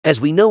As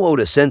we know,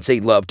 Oda-sensei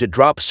loved to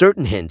drop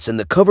certain hints in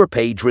the cover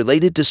page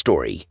related to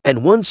story,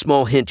 and one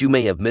small hint you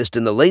may have missed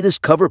in the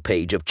latest cover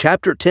page of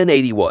chapter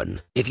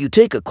 1081. If you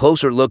take a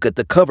closer look at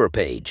the cover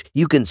page,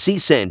 you can see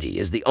Sanji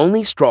is the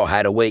only Straw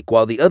Hat awake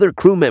while the other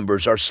crew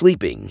members are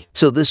sleeping.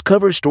 So this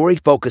cover story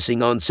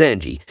focusing on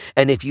Sanji,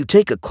 and if you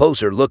take a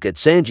closer look at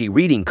Sanji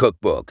reading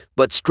cookbook,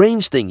 but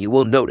strange thing you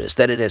will notice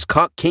that it has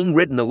Cock King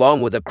written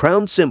along with a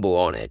crown symbol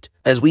on it.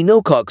 As we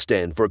know, Cock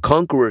stand for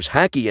Conqueror's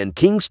Haki and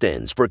King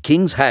stands for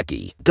King's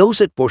Haki. Those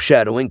it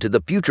foreshadowing to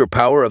the future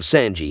power of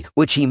Sanji,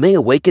 which he may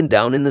awaken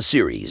down in the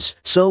series.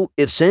 So,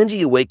 if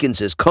Sanji awakens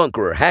his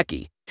Conqueror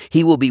Haki,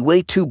 he will be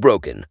way too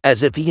broken,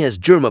 as if he has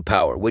Germa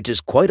power, which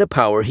is quite a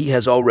power he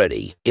has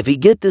already. If he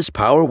get this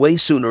power way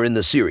sooner in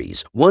the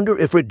series, wonder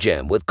if a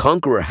gem with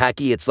Conqueror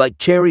Haki it's like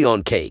cherry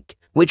on cake,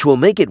 which will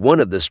make it one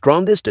of the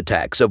strongest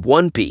attacks of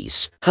One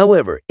Piece.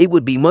 However, it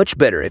would be much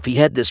better if he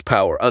had this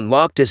power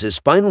unlocked as his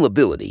final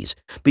abilities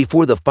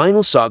before the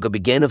final saga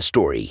began of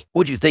story.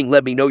 What do you think?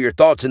 Let me know your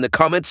thoughts in the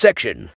comment section.